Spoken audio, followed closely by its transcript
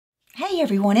Hey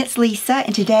everyone, it's Lisa,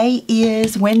 and today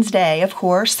is Wednesday, of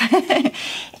course,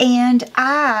 and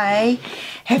I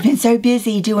have been so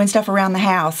busy doing stuff around the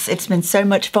house. It's been so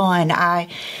much fun. I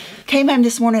came home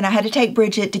this morning. I had to take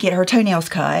Bridget to get her toenails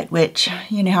cut, which,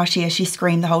 you know how she is, she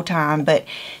screamed the whole time, but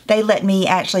they let me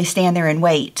actually stand there and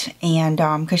wait, and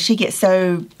because she gets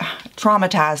so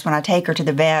traumatized when I take her to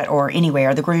the vet or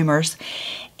anywhere, the groomers,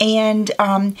 and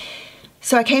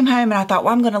so I came home and I thought,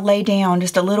 well, I'm going to lay down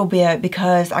just a little bit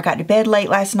because I got to bed late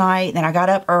last night, then I got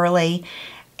up early,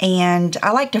 and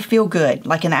I like to feel good,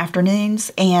 like in the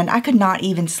afternoons, and I could not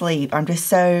even sleep. I'm just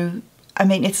so, I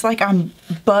mean, it's like I'm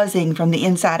buzzing from the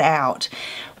inside out.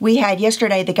 We had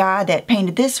yesterday the guy that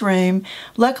painted this room.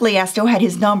 Luckily, I still had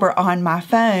his number on my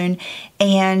phone,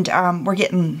 and we're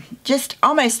getting just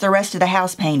almost the rest of the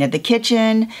house painted. The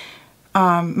kitchen,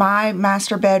 my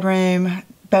master bedroom,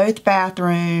 both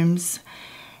bathrooms,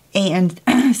 and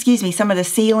excuse me, some of the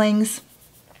ceilings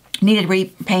needed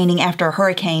repainting after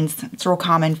hurricanes. It's real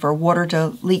common for water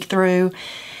to leak through.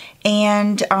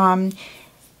 And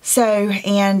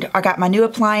and I got my new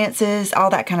appliances, all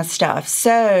that kind of stuff.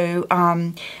 So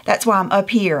that's why I'm up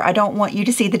here. I don't want you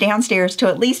to see the downstairs till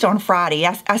at least on Friday.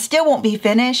 I still won't be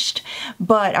finished,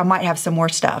 but I might have some more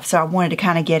stuff. So I wanted to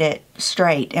kind of get it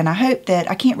straight. And I hope that,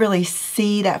 I can't really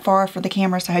see that far for the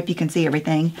camera, so I hope you can see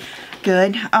everything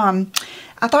good.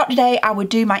 I thought today I would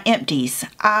do my empties.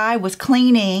 I was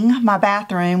cleaning my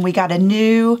bathroom. We got a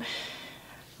new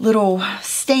little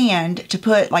stand to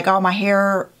put like all my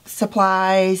hair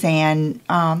supplies and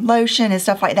lotion and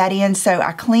stuff like that in. So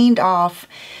I cleaned off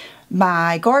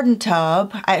my garden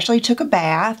tub. I actually took a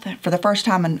bath for the first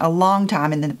time in a long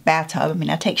time in the bathtub. I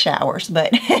mean, I take showers, but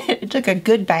it took a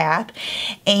good bath.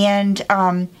 And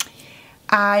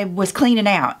I was cleaning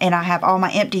out, and I have all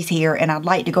my empties here, and I'd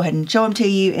like to go ahead and show them to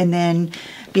you and then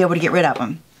be able to get rid of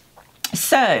them.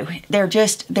 So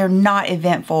they're not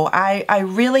eventful. I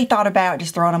really thought about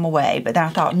just throwing them away, but then I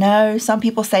thought, no, some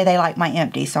people say they like my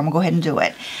empties, so I'm gonna go ahead and do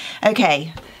it.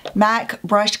 Okay, MAC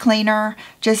brush cleaner.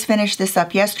 Just finished this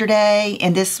up yesterday,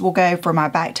 and this will go for my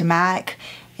back to MAC,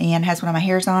 and has one of my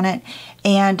hairs on it.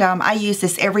 And I use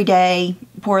this every day,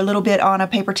 pour a little bit on a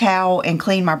paper towel, and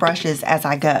clean my brushes as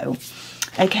I go.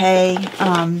 Okay,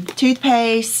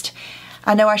 toothpaste.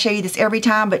 I know I show you this every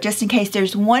time, but just in case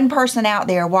there's one person out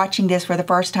there watching this for the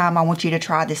first time, I want you to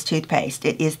try this toothpaste.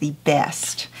 It is the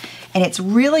best. And it's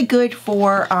really good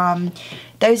for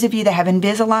those of you that have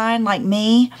Invisalign like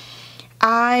me.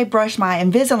 I brush my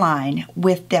Invisalign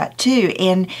with that too.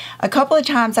 And a couple of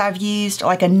times I've used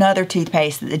like another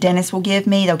toothpaste that the dentist will give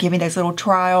me. They'll give me those little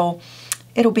trial,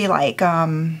 it'll be like,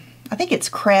 I think it's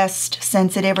Crest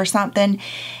Sensitive or something.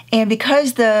 And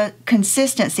because the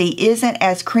consistency isn't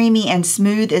as creamy and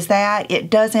smooth as that, it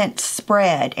doesn't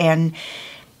spread and,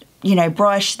 you know,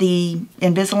 brush the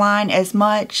Invisalign as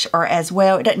much or as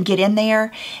well. It doesn't get in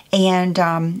there. And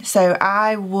so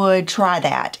I would try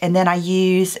that. And then I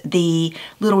use the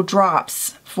little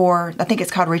drops for, I think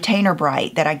it's called Retainer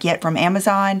Bright, that I get from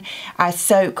Amazon. I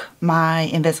soak my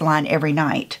Invisalign every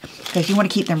night because you want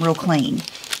to keep them real clean.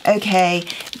 Okay,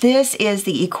 this is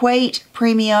the Equate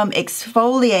Premium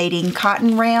Exfoliating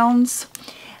Cotton Rounds.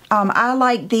 I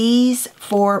like these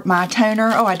for my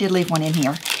toner. Oh, I did leave one in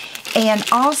here. And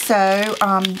also,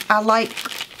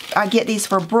 I get these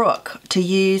for Brooke to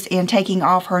use in taking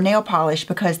off her nail polish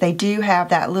because they do have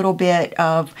that little bit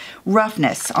of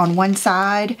roughness on one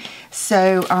side.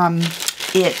 So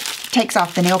it takes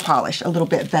off the nail polish a little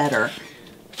bit better.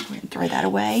 Go ahead and throw that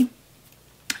away.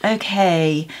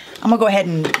 Okay, I'm gonna go ahead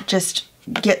and just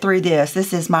get through this.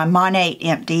 This is my Monat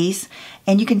Empties,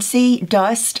 and you can see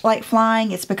dust like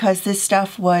flying. It's because this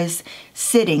stuff was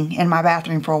sitting in my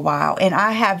bathroom for a while, and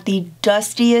I have the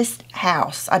dustiest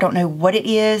house. I don't know what it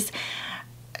is.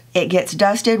 It gets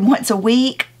dusted once a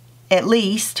week at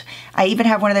least. I even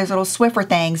have one of those little Swiffer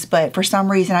things, but for some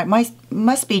reason it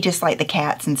must be just like the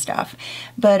cats and stuff.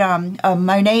 But a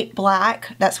Monat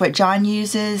Black, that's what John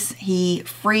uses. He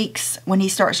freaks when he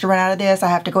starts to run out of this. I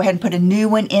have to go ahead and put a new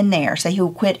one in there so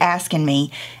he'll quit asking me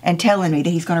and telling me that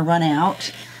he's going to run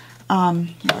out. I'll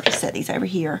just set these over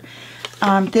here.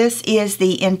 This is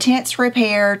the Intense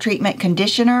Repair Treatment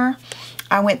Conditioner.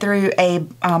 I went through a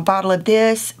bottle of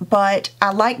this, but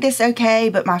I like this okay,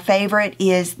 but my favorite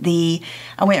is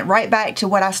I went right back to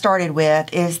what I started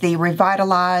with, is the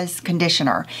Revitalize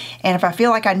conditioner. And if I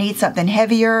feel like I need something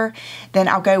heavier, then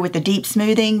I'll go with the deep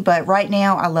smoothing, but right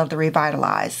now I love the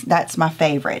Revitalize. That's my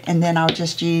favorite. And then I'll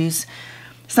just use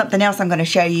something else I'm going to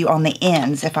show you on the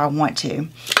ends if I want to.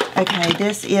 Okay,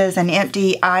 this is an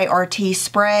empty IRT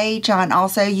spray. John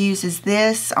also uses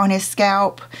this on his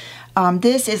scalp.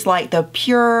 This is like the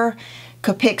pure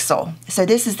Capixel. So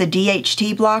this is the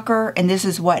DHT blocker, and this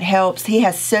is what helps. He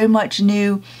has so much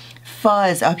new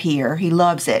fuzz up here. He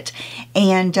loves it.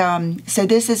 And so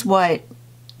this is what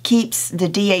keeps the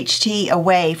DHT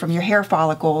away from your hair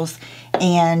follicles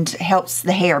and helps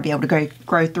the hair be able to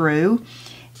grow through.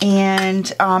 And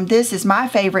this is my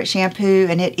favorite shampoo,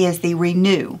 and it is the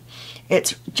Renew.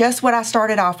 It's just what I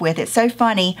started off with. It's so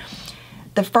funny.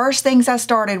 The first things I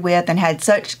started with and had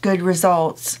such good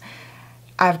results,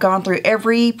 I've gone through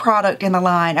every product in the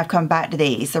line. I've come back to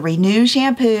these. The Renew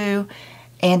shampoo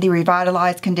and the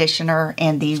Revitalize conditioner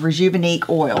and the Rejuvenate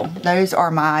oil. Those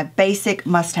are my basic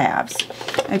must-haves.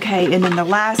 Okay, and then the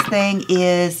last thing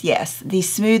is, yes, the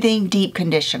Smoothing Deep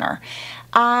Conditioner.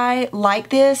 I like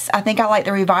this. I think I like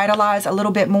the Revitalize a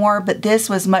little bit more, but this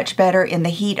was much better in the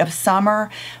heat of summer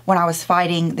when I was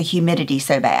fighting the humidity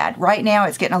so bad. Right now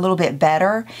it's getting a little bit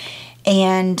better,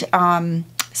 and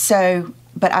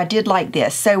but I did like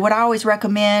this. So what I always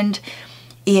recommend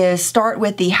is start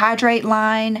with the Hydrate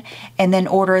line and then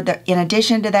order, in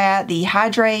addition to that, the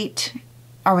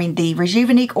the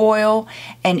Rejuvenate oil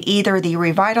and either the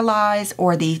Revitalize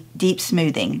or the Deep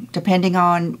Smoothing, depending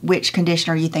on which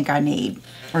conditioner you think I need,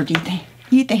 or do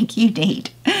you think you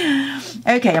need.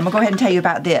 Okay, I'm gonna go ahead and tell you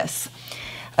about this.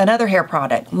 Another hair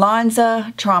product,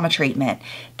 Lanza Trauma Treatment.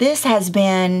 This has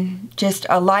been just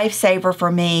a lifesaver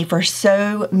for me for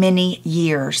so many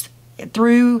years.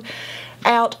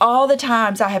 Throughout all the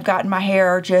times I have gotten my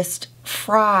hair just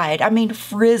fried, I mean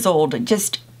frizzled,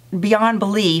 just beyond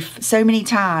belief so many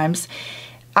times.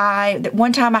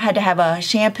 One time I had to have a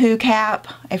shampoo cap,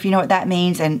 if you know what that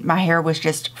means, and my hair was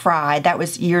just fried. That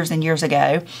was years and years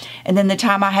ago. And then the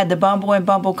time I had the Bumble and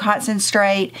Bumble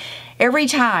Concentrate, every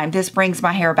time this brings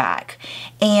my hair back.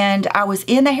 And I was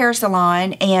in the hair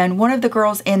salon, and one of the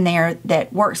girls in there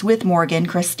that works with Morgan,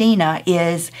 Christina,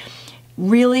 is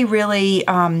really,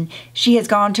 she has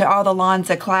gone to all the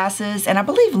Lanza classes, and I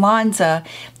believe Lanza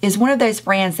is one of those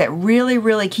brands that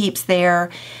really keeps their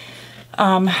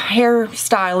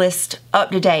hairstylist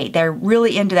up to date. They're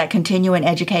really into that continuing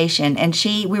education. And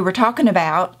we were talking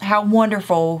about how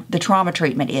wonderful the trauma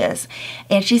treatment is.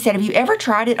 And she said, have you ever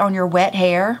tried it on your wet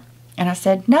hair? And I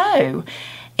said, no.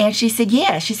 And she said,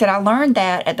 yes. She said, I learned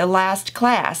that at the last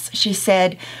class. She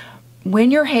said,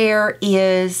 when your hair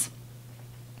is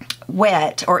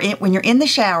wet, or when you're in the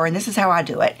shower, and this is how I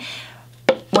do it,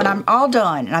 when I'm all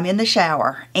done and I'm in the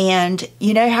shower, and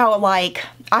you know how like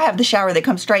I have the shower that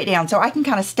comes straight down, so I can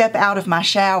kind of step out of my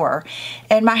shower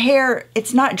and my hair,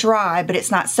 it's not dry, but it's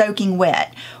not soaking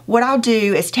wet. What I'll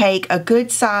do is take a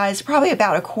good size, probably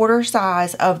about a quarter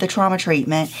size of the trauma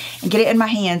treatment, and get it in my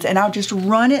hands, and I'll just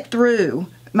run it through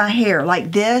my hair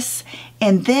like this,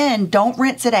 and then don't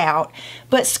rinse it out,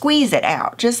 but squeeze it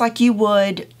out just like you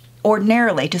would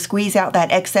ordinarily to squeeze out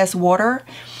that excess water.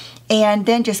 And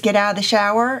then just get out of the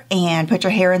shower and put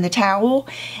your hair in the towel.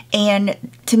 And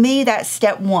to me, that's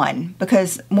step one,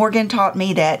 because Morgan taught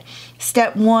me that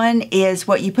step one is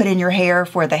what you put in your hair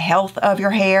for the health of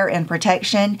your hair and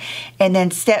protection. And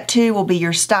then step two will be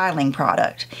your styling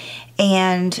product.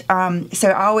 And so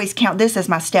I always count this as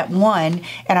my step one,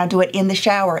 and I do it in the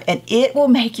shower, and it will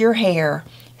make your hair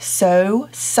so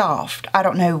soft. I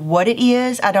don't know what it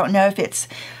is. I don't know if it's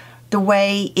the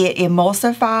way it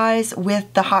emulsifies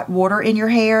with the hot water in your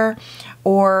hair,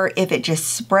 or if it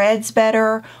just spreads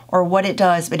better, or what it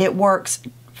does, but it works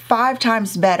 5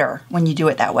 times better when you do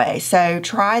it that way. So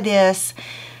try this.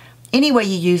 Any way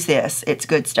you use this, it's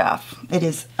good stuff. It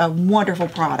is a wonderful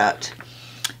product.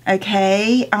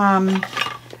 Okay,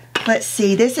 let's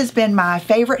see. This has been my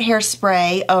favorite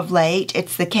hairspray of late.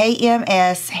 It's the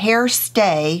KMS Hair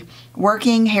Stay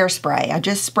Working Hairspray. I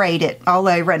just sprayed it all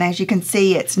over, and as you can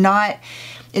see, it's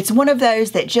one of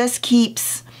those that just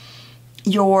keeps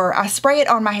I spray it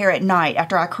on my hair at night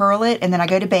after I curl it, and then I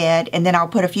go to bed, and then I'll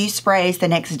put a few sprays the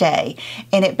next day,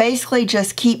 and it basically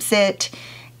just keeps it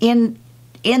in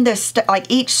like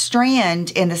each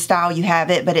strand in the style you have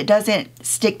it, but it doesn't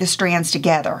stick the strands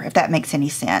together, if that makes any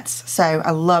sense. So I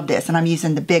love this, and I'm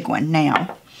using the big one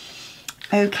now.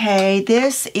 Okay,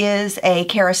 this is a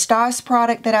Kerastase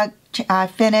product that I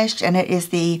finished, and it is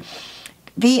the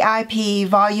VIP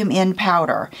Volume In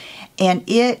Powder. And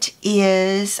it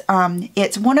is,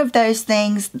 it's one of those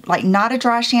things, like not a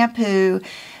dry shampoo,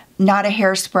 not a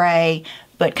hairspray,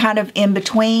 but kind of in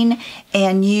between.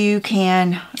 And you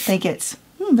can, I think it's,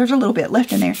 there's a little bit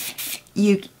left in there.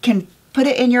 You can put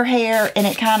it in your hair, and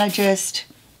it kind of just,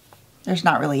 there's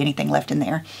not really anything left in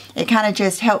there. It kind of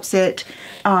just helps it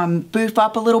boof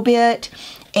up a little bit,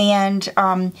 and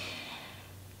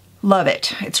love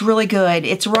it. It's really good.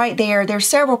 It's right there. There's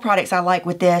several products I like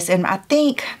with this, and I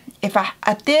think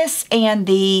this and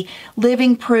the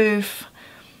Living Proof,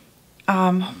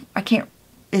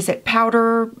 is it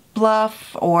Powder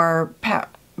Bluff or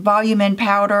Volume in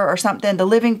Powder or something? The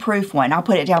Living Proof one, I'll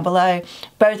put it down below.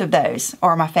 Both of those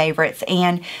are my favorites.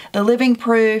 And the Living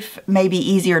Proof may be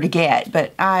easier to get,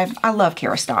 but I love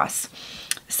Kerastase.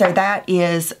 So that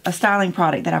is a styling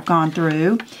product that I've gone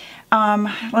through.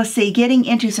 Let's see, getting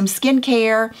into some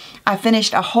skincare. I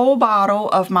finished a whole bottle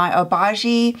of my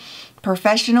Obagi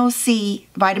Professional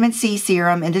Vitamin C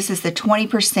Serum, and this is the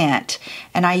 20%,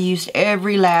 and I used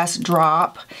every last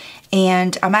drop,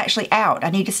 and I'm actually out.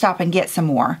 I need to stop and get some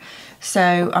more.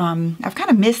 So I've kind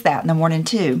of missed that in the morning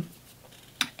too.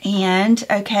 And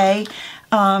okay,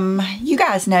 you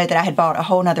guys know that I had bought a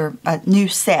whole nother new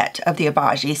set of the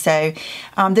Obagi. So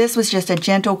this was just a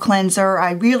gentle cleanser.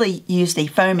 I really used the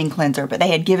foaming cleanser, but they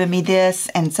had given me this,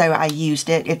 and so I used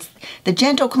it. The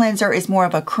gentle cleanser is more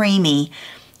of a creamy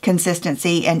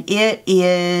consistency, and it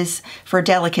is for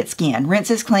delicate skin.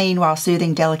 Rinses clean while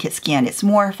soothing delicate skin. It's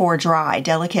more for dry,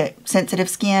 delicate, sensitive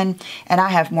skin, and I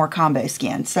have more combo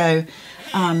skin. So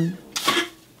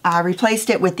I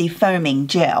replaced it with the foaming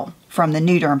gel from the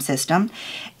Nuderm system,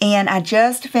 and I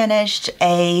just finished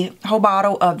a whole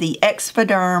bottle of the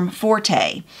Exfoliating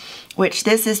Forte, which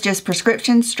this is just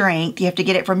prescription strength. You have to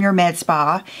get it from your med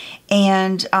spa,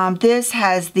 and this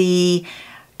has the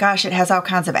gosh, it has all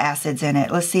kinds of acids in it.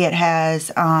 Let's see, it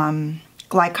has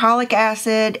glycolic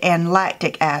acid and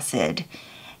lactic acid,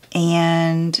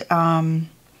 and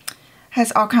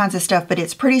has all kinds of stuff, but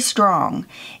it's pretty strong.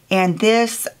 And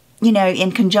this, you know,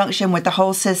 in conjunction with the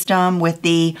whole system, with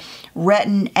the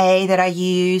Retin A that I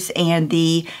use and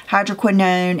the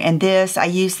hydroquinone, and this, I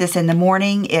use this in the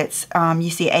morning. It's,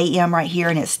 you see AM right here,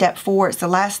 and it's step 4. It's the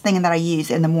last thing that I use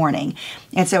in the morning.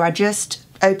 And so I just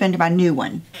opened my new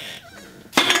one.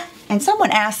 And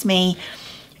someone asked me,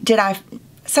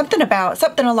 something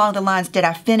along the lines, did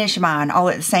I finish mine all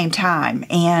at the same time?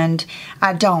 And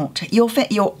I don't.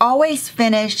 You'll always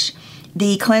finish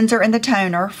the cleanser and the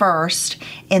toner first,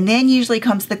 and then usually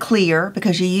comes the clear,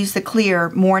 because you use the clear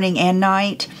morning and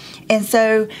night. And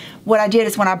so what I did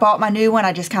is when I bought my new one,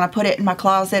 I just kind of put it in my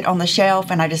closet on the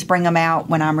shelf, and I just bring them out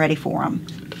when I'm ready for them.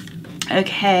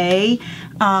 Okay,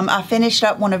 I finished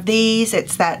up one of these.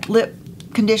 It's that lip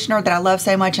conditioner that I love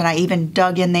so much, and I even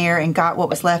dug in there and got what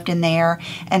was left in there,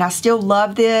 and I still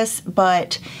love this,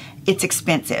 but it's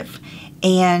expensive,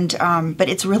 and but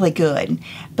it's really good.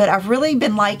 But I've really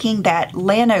been liking that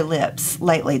Lano Lips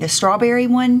lately, the strawberry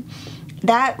one.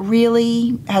 That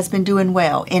really has been doing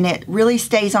well, and it really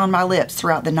stays on my lips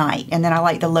throughout the night. And then I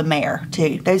like the La Mer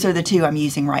too. Those are the two I'm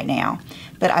using right now,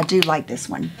 but I do like this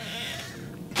one.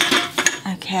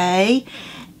 Okay.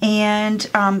 And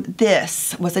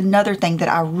this was another thing that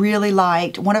I really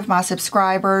liked. One of my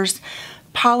subscribers,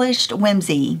 Polished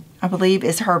Whimsy, I believe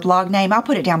is her blog name. I'll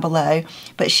put it down below.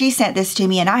 But she sent this to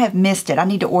me, and I have missed it. I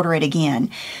need to order it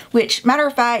again. Which, matter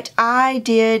of fact, I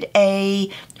did a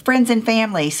Friends and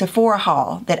Family Sephora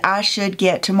haul that I should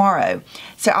get tomorrow.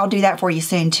 So I'll do that for you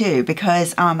soon too,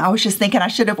 because I was just thinking I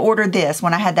should have ordered this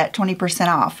when I had that 20%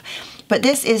 off. But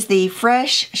this is the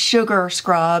Fresh Sugar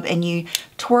Scrub, and you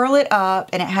twirl it up,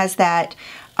 and it has that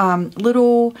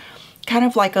little, kind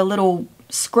of like a little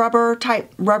scrubber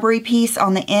type rubbery piece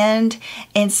on the end.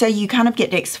 And so you kind of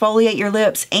get to exfoliate your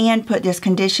lips and put this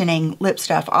conditioning lip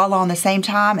stuff all on the same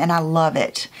time, and I love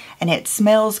it. And it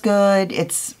smells good.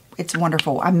 It's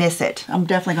wonderful. I miss it. I'm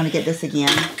definitely going to get this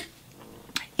again.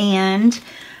 And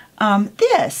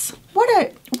this, what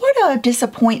a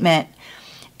disappointment.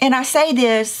 And I say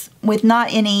this with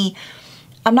not any,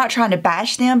 I'm not trying to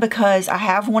bash them, because I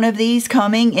have one of these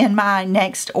coming in my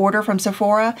next order from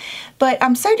Sephora. But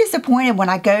I'm so disappointed when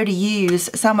I go to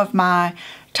use some of my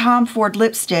Tom Ford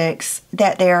lipsticks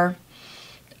that they're,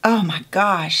 oh my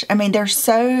gosh. I mean,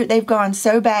 they've gone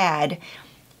so bad.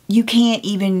 You can't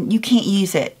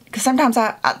use it. Because sometimes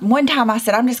one time I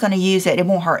said, I'm just going to use it. It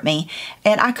won't hurt me.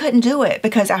 And I couldn't do it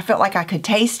because I felt like I could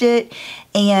taste it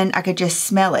and I could just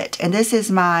smell it. And this is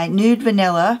my Nude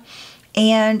Vanilla.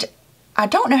 And I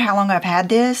don't know how long I've had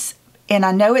this. And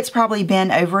I know it's probably been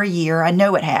over a year. I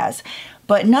know it has.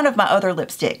 But none of my other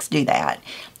lipsticks do that.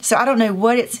 So I don't know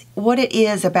what it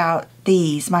is about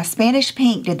these. My Spanish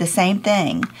Pink did the same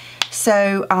thing.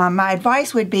 So my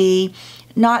advice would be,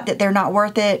 not that they're not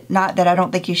worth it, not that I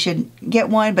don't think you should get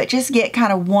one, but just get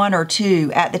kind of 1 or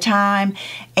 2 at the time,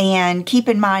 and keep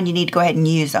in mind you need to go ahead and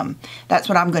use them. That's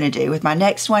what I'm going to do with my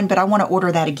next one, but I want to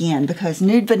order that again because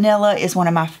Nude Vanilla is one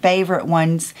of my favorite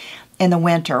ones in the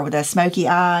winter with a smoky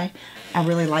eye. I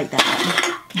really like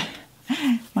that.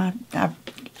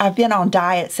 I've been on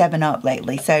Diet 7-Up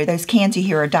lately, so those cans you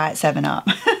hear are Diet 7-Up.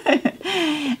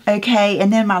 Okay,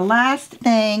 and then my last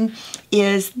thing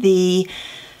is the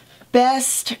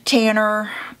best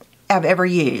tanner I've ever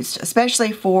used,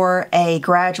 especially for a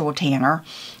gradual tanner.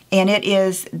 And it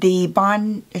is the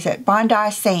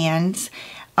Bondi Sands,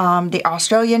 the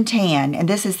Australian Tan. And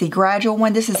this is the gradual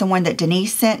one. This is the one that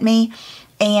Denise sent me.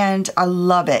 And I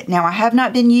love it. Now, I have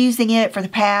not been using it for the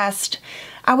past,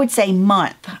 I would say,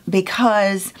 month.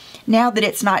 Because now that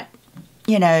it's not,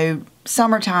 you know,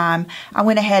 summertime, I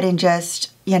went ahead and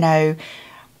just, you know,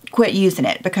 quit using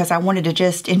it. Because I wanted to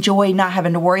just enjoy not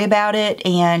having to worry about it.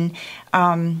 And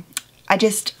I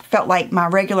just felt like my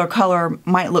regular color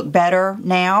might look better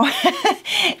now.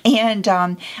 And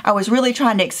I was really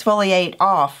trying to exfoliate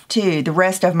off, too, the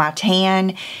rest of my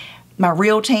tan, my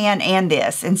real tan, and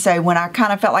this. And so when I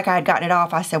kind of felt like I had gotten it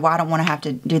off, I said, well, I don't want to have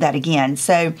to do that again.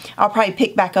 So I'll probably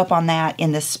pick back up on that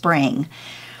in the spring.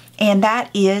 And that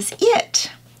is it.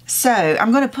 So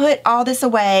I'm going to put all this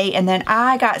away, and then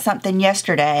I got something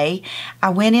yesterday. I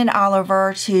went in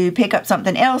Oliver to pick up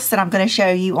something else that I'm going to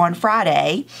show you on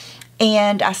Friday.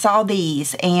 And I saw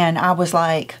these, and I was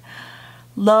like,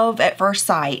 love at first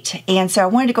sight. And so I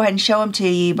wanted to go ahead and show them to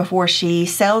you before she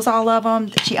sells all of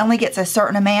them. She only gets a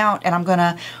certain amount, and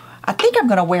I think I'm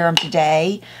gonna wear them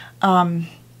today.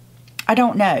 I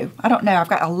don't know. I've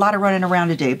got a lot of running around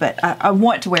to do, but I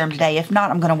want to wear them today. If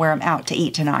not, I'm gonna wear them out to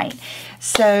eat tonight.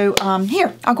 So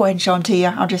here, I'll go ahead and show them to you.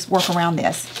 I'll just work around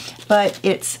this. But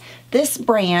it's this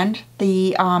brand,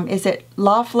 the, is it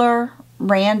Loeffler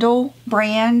Randall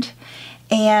brand?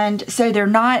 And so they're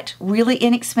not really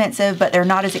inexpensive, but they're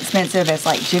not as expensive as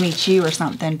like Jimmy Choo or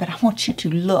something. But I want you to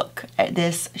look at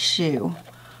this shoe.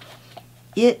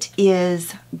 It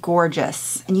is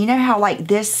gorgeous. And you know how like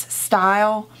this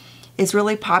style is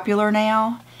really popular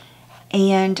now?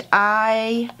 And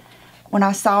when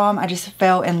I saw them, I just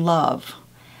fell in love.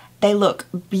 They look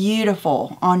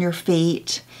beautiful on your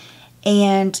feet.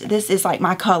 And this is like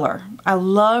my color. I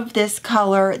love this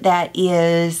color that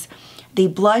is the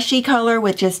blushy color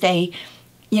with just a,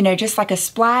 you know, just like a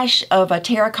splash of a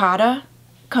terracotta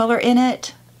color in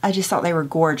it. I just thought they were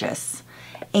gorgeous.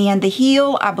 And the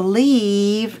heel, I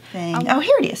believe, oh,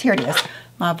 here it is,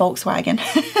 my Volkswagen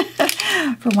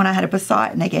from when I had a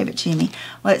Passat and they gave it to me.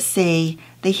 Let's see,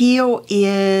 the heel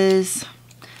is,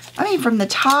 I mean, from the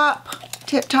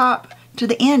tip top to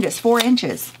the end, it's 4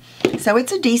 inches. So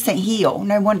it's a decent heel.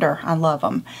 No wonder I love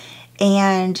them.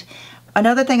 And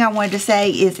another thing I wanted to say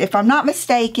is, if I'm not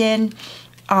mistaken,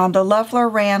 the Loeffler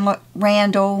Randall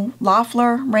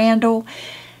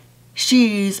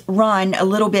shoes run a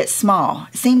little bit small.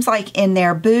 It seems like in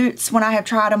their boots when I have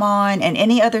tried them on, and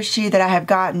any other shoe that I have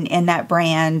gotten in that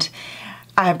brand,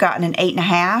 I have gotten an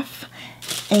 8.5.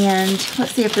 And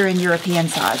let's see if they're in European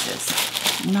sizes.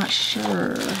 I'm not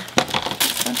sure.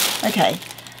 Okay.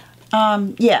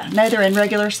 Yeah, no, they're in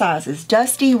regular sizes.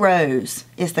 Dusty Rose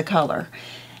is the color.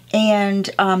 And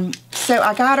so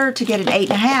I got her to get an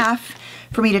 8.5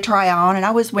 for me to try on, and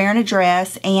I was wearing a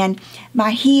dress, and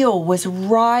my heel was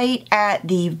right at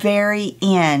the very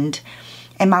end.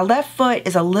 And my left foot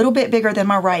is a little bit bigger than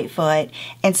my right foot,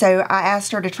 and so I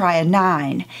asked her to try a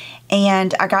 9,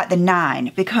 and I got the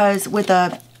 9 because with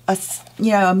a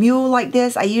mule like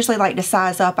this, I usually like to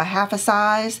size up a half a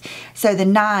size. So the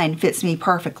 9 fits me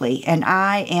perfectly, and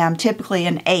I am typically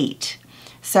an 8.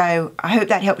 So I hope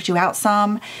that helps you out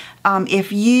some.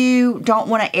 If you don't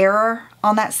want to err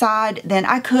on that side, then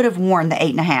I could have worn the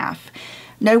 8.5.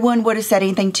 No one would have said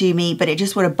anything to me, but it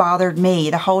just would have bothered me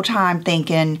the whole time,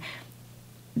 thinking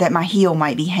that my heel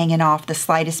might be hanging off the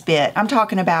slightest bit. I'm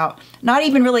talking about not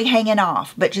even really hanging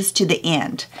off, but just to the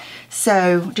end.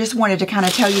 So just wanted to kind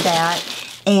of tell you that.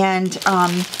 And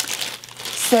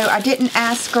so I didn't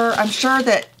ask her. I'm sure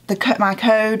that my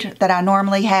code that I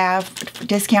normally have,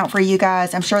 discount for you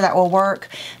guys, I'm sure that will work,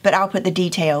 but I'll put the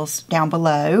details down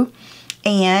below.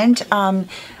 And I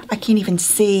can't even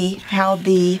see how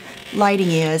the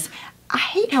lighting is. I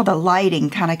hate how the lighting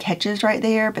kind of catches right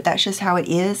there, but that's just how it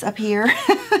is up here.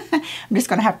 I'm just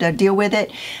gonna have to deal with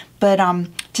it. But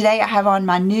today I have on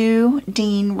my new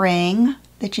Dean ring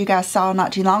that you guys saw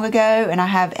not too long ago, and I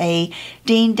have a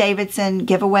Dean Davidson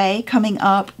giveaway coming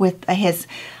up with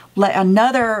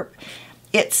another,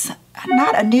 it's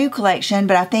not a new collection,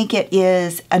 but I think it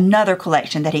is another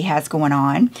collection that he has going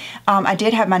on. I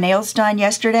did have my nails done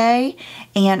yesterday,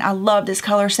 and I love this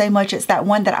color so much. It's that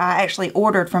one that I actually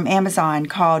ordered from Amazon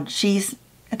called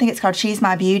I think it's called She's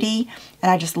My Beauty, and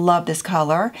I just love this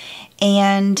color.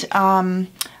 And I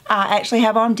actually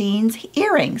have on Dean's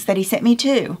earrings that he sent me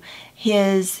too,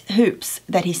 his hoops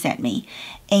that he sent me.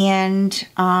 And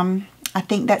I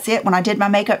think that's it. When I did my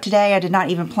makeup today, I did not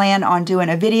even plan on doing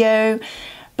a video,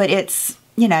 but it's,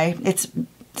 you know, it's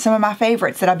some of my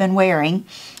favorites that I've been wearing.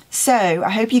 So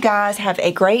I hope you guys have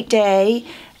a great day,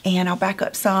 and I'll back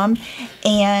up some,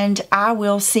 and I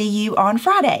will see you on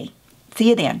Friday. See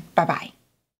you then. Bye-bye.